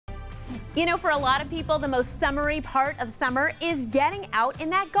You know, for a lot of people, the most summery part of summer is getting out in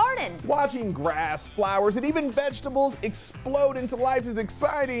that garden. Watching grass, flowers, and even vegetables explode into life is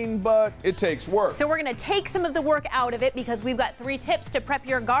exciting, but it takes work. So we're going to take some of the work out of it because we've got 3 tips to prep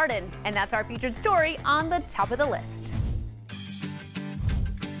your garden. And that's our featured story on the top of the list.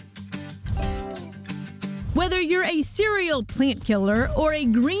 Whether you're a serial plant killer or a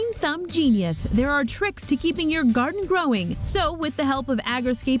green thumb genius, there are tricks to keeping your garden growing. So with the help of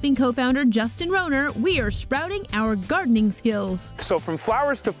Agriscaping co-founder Justin Rohner, we are sprouting our gardening skills. So from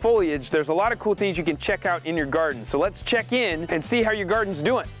flowers to foliage, there's a lot of cool things you can check out in your garden. So let's check in and see how your garden's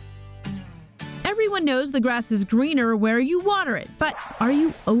doing. Everyone knows the grass is greener where you water it, but are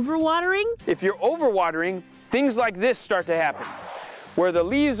you overwatering? If you're overwatering, things like this start to happen, where the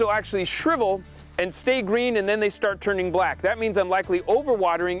leaves will actually shrivel and stay green, and then they start turning black. That means I'm likely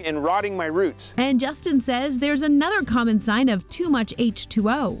overwatering and rotting my roots. And Justin says there's another common sign of too much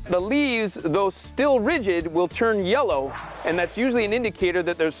H2O. The leaves, though still rigid, will turn yellow, and that's usually an indicator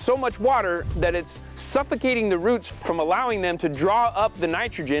that there's so much water that it's suffocating the roots from allowing them to draw up the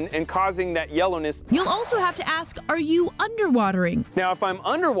nitrogen and causing that yellowness. You'll also have to ask, are you underwatering? Now, if I'm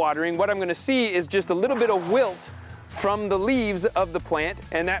underwatering, what I'm going to see is just a little bit of wilt from the leaves of the plant,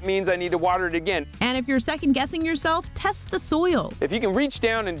 and that means I need to water it again. And if you're second guessing yourself, test the soil. If you can reach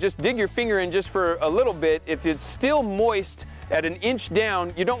down and just dig your finger in just for a little bit, if it's still moist at an inch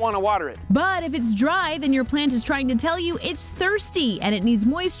down, you don't want to water it. But if it's dry, then your plant is trying to tell you it's thirsty and it needs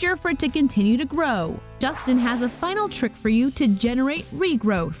moisture for it to continue to grow. Justin has a final trick for you to generate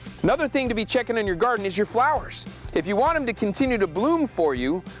regrowth. Another thing to be checking on your garden is your flowers. If you want them to continue to bloom for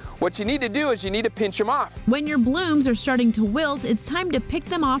you, what you need to do is you need to pinch them off. When your blooms are starting to wilt, it's time to pick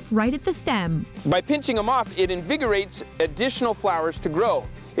them off right at the stem. By pinching them off, it invigorates additional flowers to grow.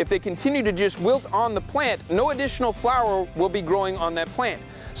 If they continue to just wilt on the plant, no additional flower will be growing on that plant.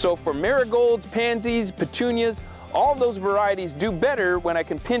 So for marigolds, pansies, petunias, all those varieties do better when I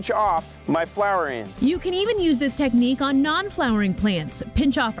can pinch off my flower ends. You can even use this technique on non-flowering plants.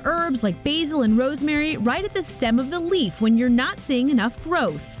 Pinch off herbs like basil and rosemary right at the stem of the leaf when you're not seeing enough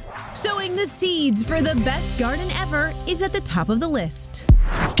growth. Sowing the seeds for the best garden ever is at the top of the list.